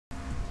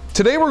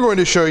Today we're going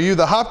to show you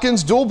the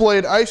Hopkins Dual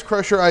Blade Ice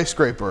Crusher Ice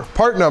Scraper,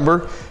 part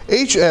number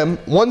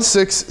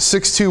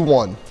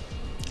HM16621.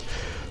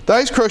 The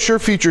ice crusher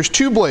features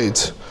two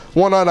blades,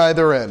 one on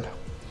either end.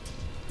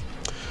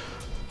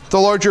 The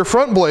larger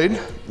front blade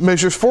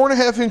measures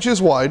 4.5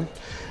 inches wide,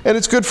 and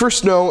it's good for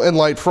snow and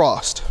light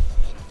frost.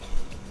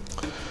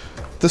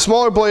 The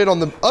smaller blade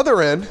on the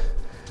other end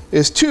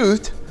is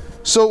toothed,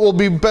 so it will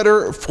be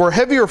better for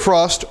heavier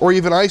frost or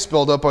even ice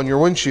buildup on your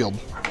windshield.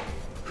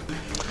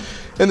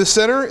 In the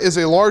center is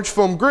a large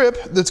foam grip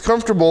that's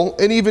comfortable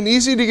and even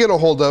easy to get a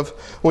hold of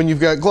when you've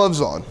got gloves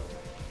on.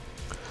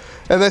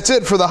 And that's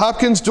it for the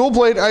Hopkins Dual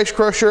Blade Ice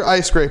Crusher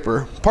Ice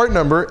Scraper, part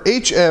number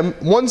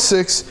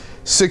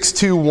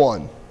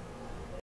HM16621.